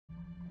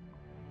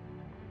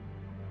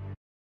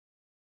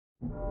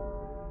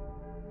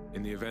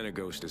In the event a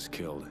ghost is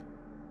killed,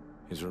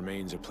 his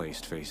remains are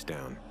placed face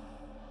down,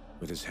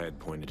 with his head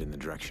pointed in the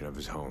direction of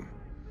his home,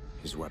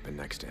 his weapon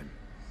next to him.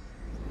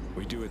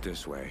 We do it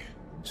this way,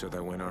 so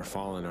that when our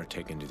fallen are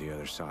taken to the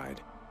other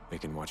side, they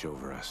can watch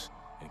over us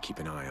and keep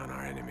an eye on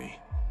our enemy.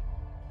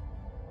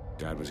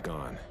 Dad was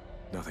gone.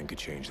 Nothing could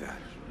change that.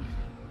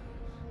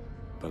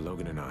 But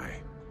Logan and I,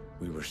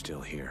 we were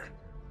still here.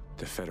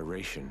 The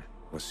Federation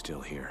was still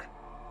here.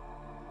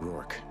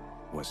 Rourke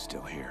was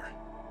still here.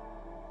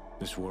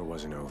 This war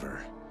wasn't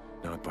over,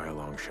 not by a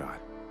long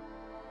shot.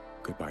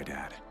 Goodbye,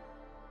 Dad.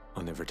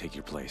 I'll never take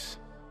your place,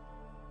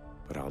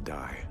 but I'll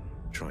die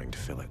trying to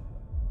fill it.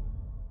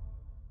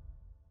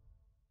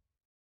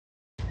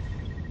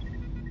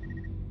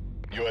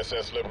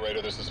 USS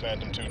Liberator, this is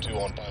Phantom 2-2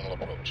 on final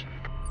approach.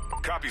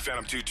 Copy,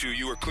 Phantom 2-2.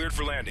 You are cleared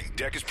for landing.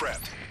 Deck is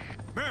prepped.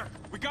 Merrick,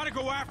 we gotta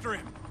go after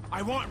him.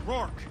 I want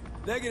Rourke.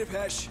 Negative,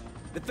 Hesh.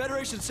 The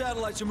Federation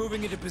satellites are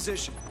moving into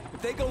position.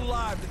 If they go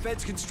live, the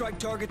Feds can strike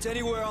targets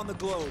anywhere on the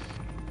globe.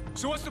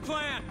 So what's the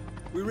plan?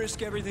 We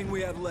risk everything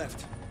we have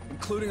left,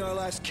 including our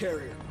last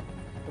carrier.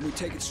 And we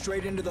take it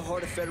straight into the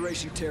heart of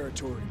Federation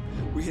territory.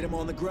 We hit him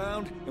on the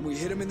ground, and we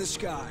hit him in the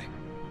sky.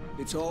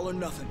 It's all or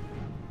nothing.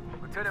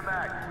 Lieutenant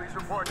Mack, please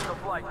report to the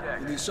flight deck.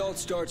 When the assault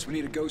starts, we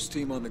need a ghost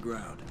team on the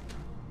ground.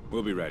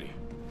 We'll be ready.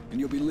 And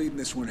you'll be leading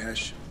this one,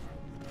 Hesh.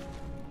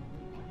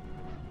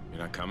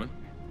 You're not coming?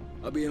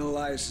 I'll be in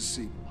Elias'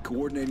 seat,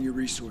 coordinating your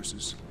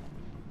resources.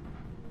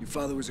 Your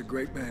father was a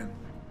great man,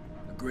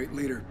 a great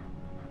leader.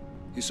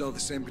 He saw the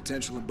same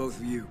potential in both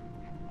of you.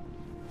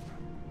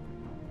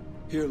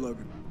 Here,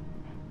 Logan.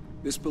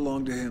 This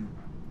belonged to him.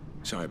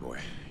 Sorry, boy.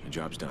 Your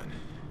job's done.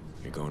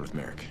 You're going with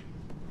Merrick.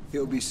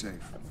 He'll be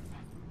safe.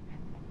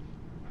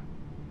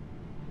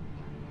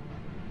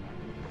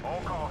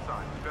 All call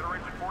signs.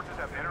 Federation forces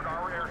have entered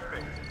our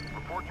airspace.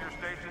 Report to your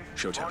stations.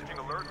 Showtime. Launching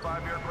alert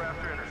 5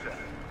 aircraft to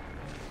intercept.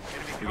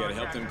 We gotta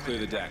help them clear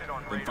the deck,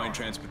 then find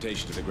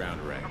transportation to the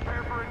ground array.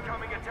 Prepare for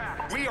incoming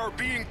attack. We are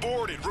being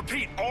boarded.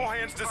 Repeat, all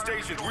hands to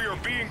stations. We are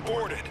being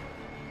boarded.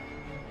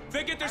 If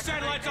they get their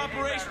satellites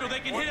operational, they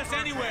can hit us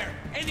anywhere,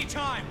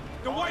 anytime.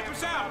 They'll wipe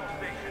us out.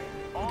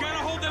 We gotta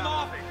hold them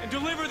off and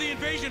deliver the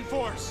invasion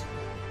force.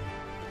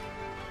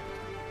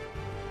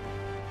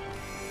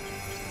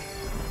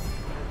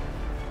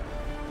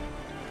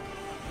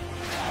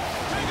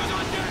 Tango's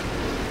on deck!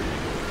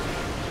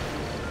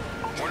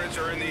 Hornets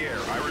are in the air.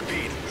 I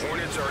repeat,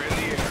 Hornets are in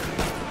the air.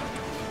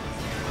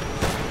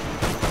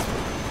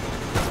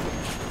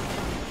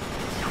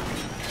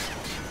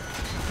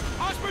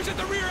 Osprey's at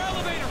the rear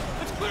elevator.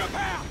 Let's clear a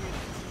path.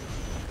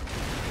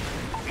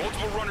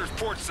 Multiple runners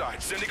port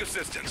side, sending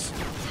assistance.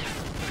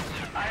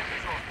 I have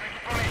control. Thank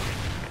you for me.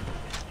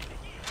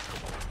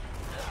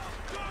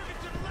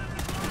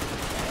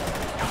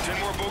 10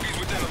 more bogies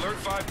within alert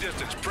 5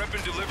 distance. Prep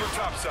and deliver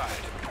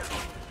topside.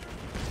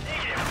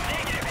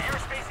 Negative.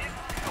 Airspace is...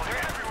 Oh,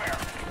 they're everywhere.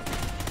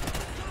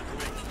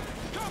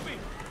 Copy.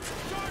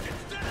 Target,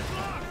 dead and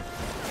locked.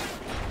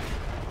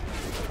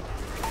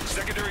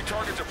 Secondary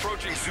targets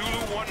approaching Zulu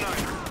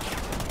 19er.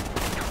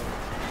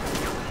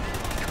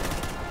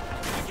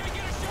 I can't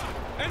get a shot.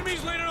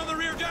 Enemies landed on the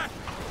rear deck.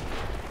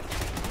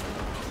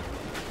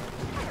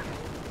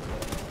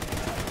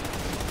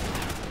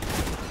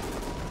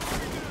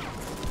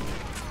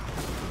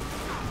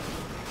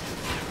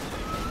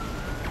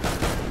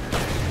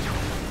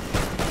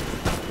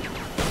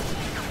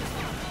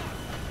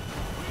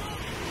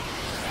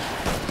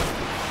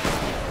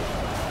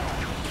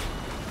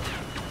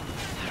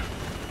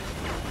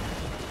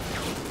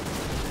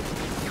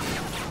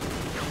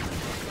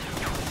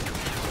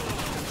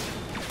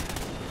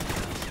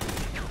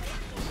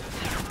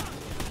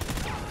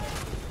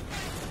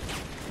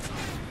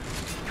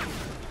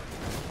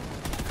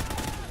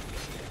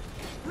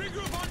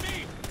 Regroup on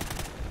me!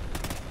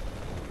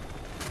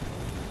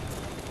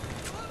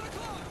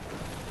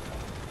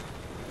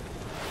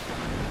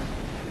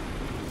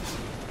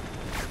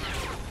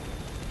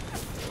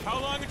 How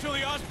long until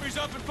the Osprey's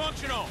up and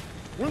functional?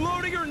 We're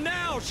loading her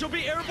now! She'll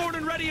be airborne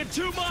and ready in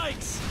 2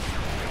 mics!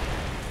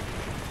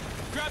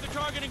 Grab the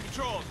targeting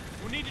controls.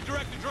 We'll need to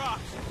direct the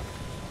drops.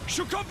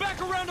 She'll come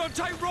back around on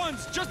tight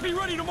runs! Just be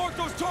ready to mark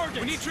those targets!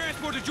 We need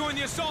transport to join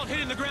the assault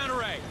hitting the ground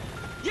array.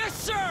 Yes,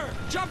 sir!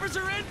 Choppers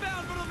are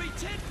inbound, but it'll be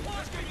 10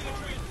 plus.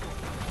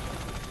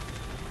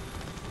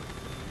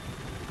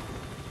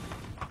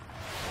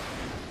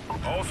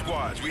 All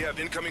squads, we have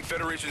incoming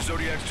Federation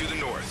Zodiacs to the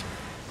north.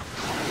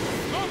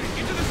 Logan,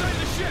 get to the side of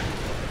the ship!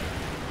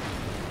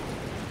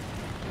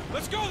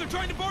 Let's go, they're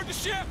trying to board the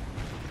ship!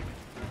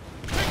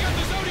 Take out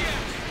the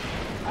Zodiacs!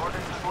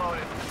 Ordnance is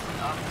loaded.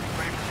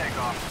 Ready for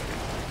takeoff.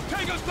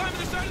 Tango's climbing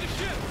the side of the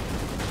ship!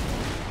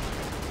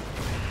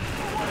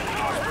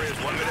 Osprey is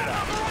 1 minute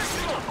out.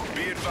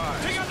 Be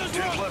advised, Take out those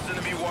 10 ropes. plus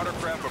enemy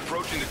watercraft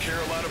approaching the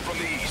Carolina from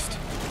the east.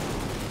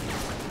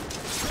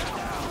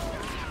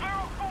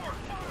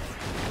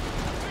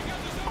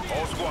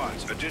 All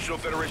squads, additional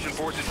Federation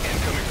forces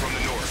incoming from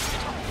the north.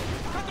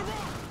 Cut the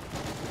rope!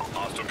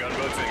 Hostile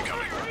gunboats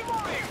incoming.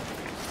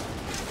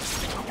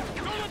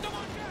 Don't let them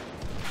on deck!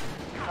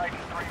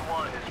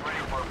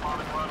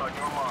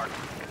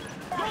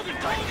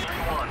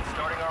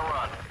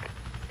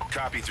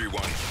 3-1.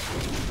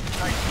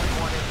 Titan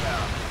 3-1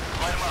 inbound.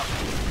 Light him up.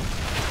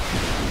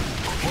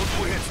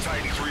 Multiple hits,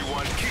 Titan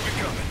 3-1. Keep it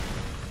coming.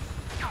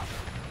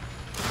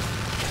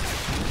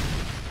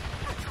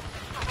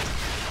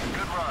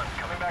 Good run.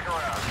 Coming back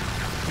around.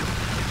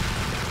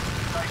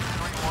 Titan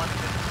 3-1 is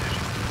in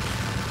position.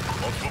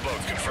 Multiple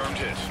boats confirmed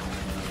hit.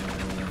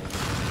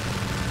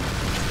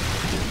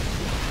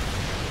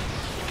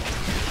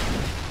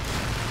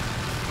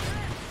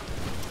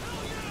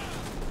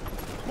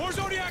 More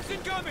Zodiacs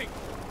incoming!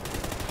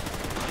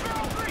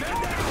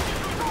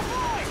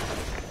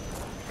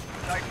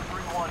 Titan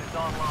 3-1 is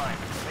online.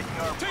 Making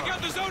our Take approach.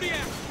 out the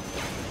Zodiac!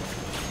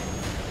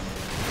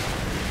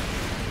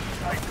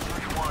 Titan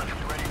 3-1 is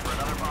ready for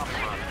another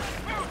bombing run.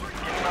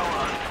 Get well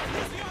on.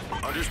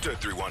 Understood,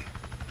 3-1.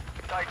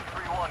 Titan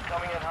 3-1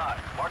 coming in hot.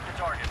 Mark the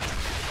target.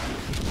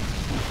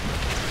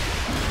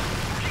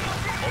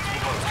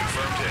 Multiple boats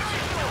confirmed hit.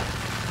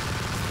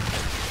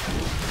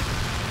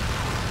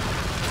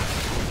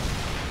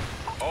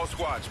 All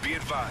squads, be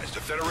advised. A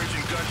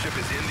Federation gunship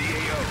is in the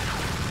AO.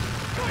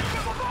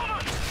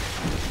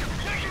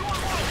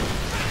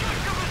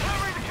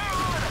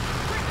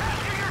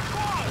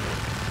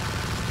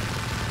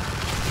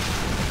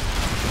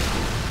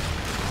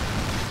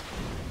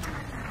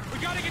 We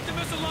gotta get the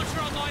missile launcher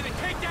online and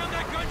take down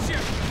that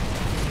gunship!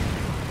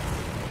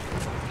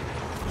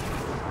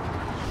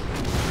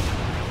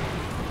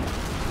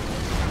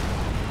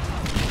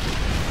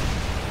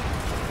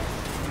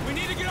 We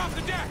need to get off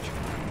the deck!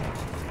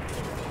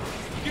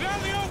 Get out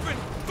of the open!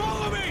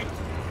 Follow me!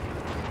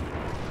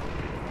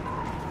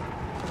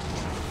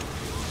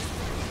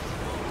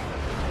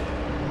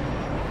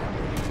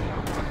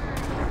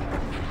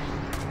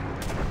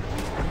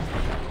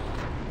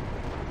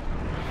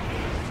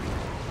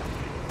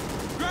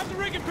 Grab the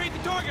rig and paint the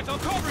targets. I'll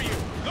cover you.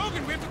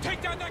 Logan, we have to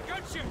take down that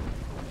gunship.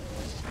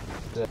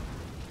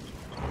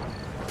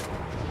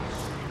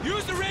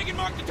 Use the rig and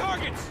mark the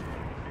targets.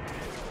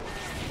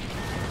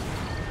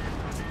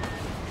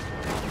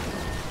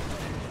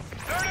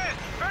 There it is!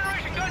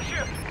 Federation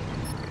gunship!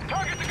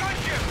 Target the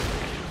gunship!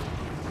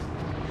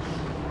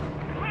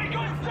 Leg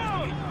goes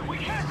down! We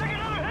can't take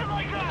another hit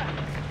like that!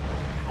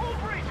 Full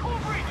breach! Full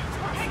breach!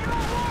 We're taking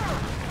on water!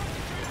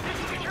 This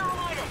is the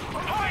Carolina!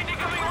 Behind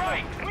incoming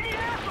right! We need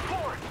air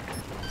support!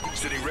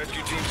 Sending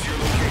rescue teams to your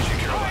location,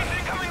 Behind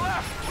Carolina. incoming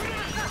left! We need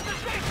to assist the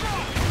safe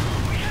zone!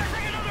 We can't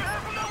take another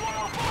hit from that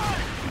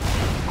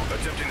 105!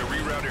 Attempting to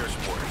reroute air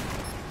support.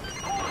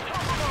 Hold the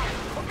top of ours!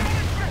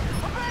 Abandoned ship!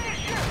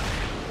 Abandoned ship!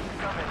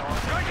 Coming on.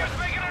 Gunship's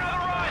making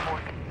another run!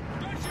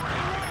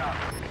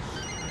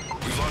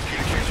 We've lost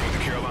communication with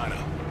the Carolina.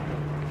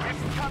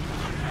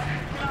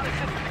 Not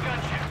assisting the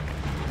gunship.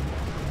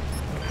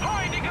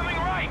 Behind incoming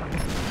right!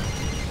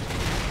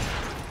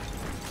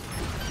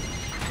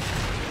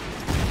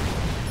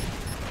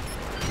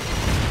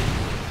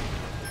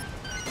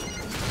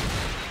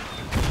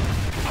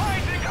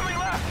 Behind incoming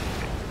left!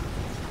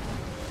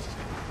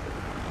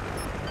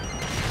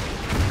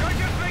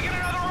 Gunship's making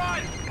another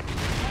run!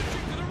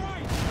 Gunship to the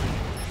right!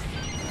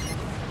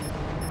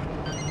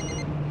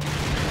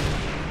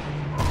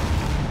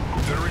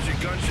 Federation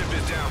gunship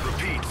is down.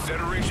 Repeat,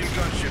 Federation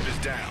gunship is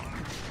down.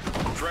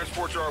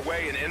 Transports are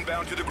away and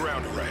inbound to the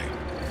ground array.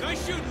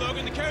 Nice shooting,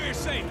 Logan. The carrier's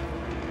safe.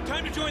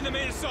 Time to join the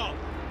main assault.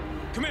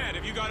 Command,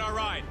 have you got our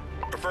ride?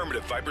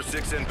 Affirmative, Viper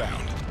 6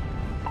 inbound.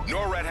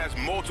 NORAD has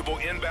multiple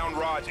inbound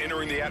rods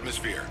entering the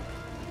atmosphere.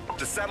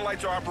 The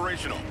satellites are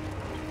operational.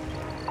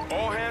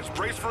 All hands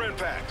brace for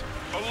impact.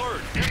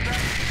 Alert! Impact!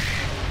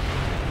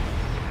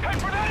 Head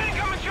for that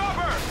incoming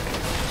chopper!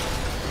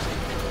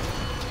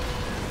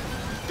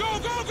 Go,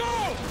 go,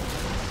 go!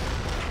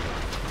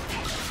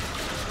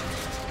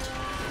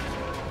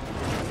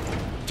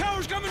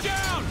 Tower's coming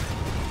down!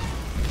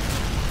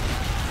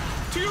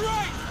 To your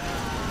right!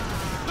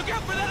 Look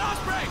out for that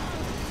Osprey!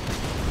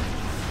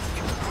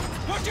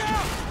 Watch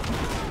out!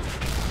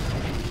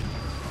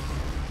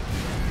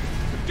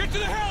 Get to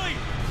the heli!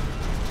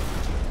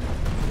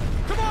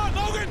 Come on,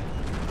 Logan!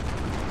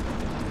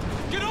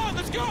 Get on,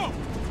 let's go!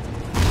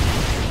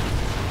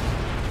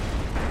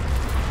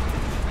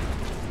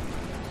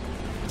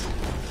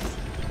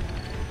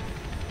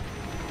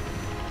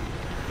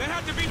 That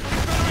had to be from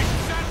the Federation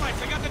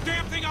satellites. I got the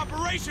damn thing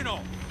operational.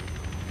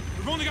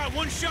 We've only got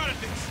one shot at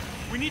this.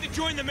 We need to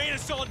join the main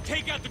assault and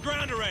take out the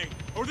ground array,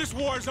 or this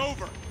war is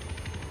over.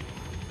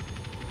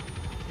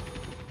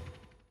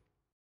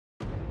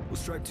 We'll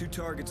strike two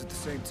targets at the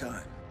same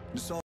time. Assault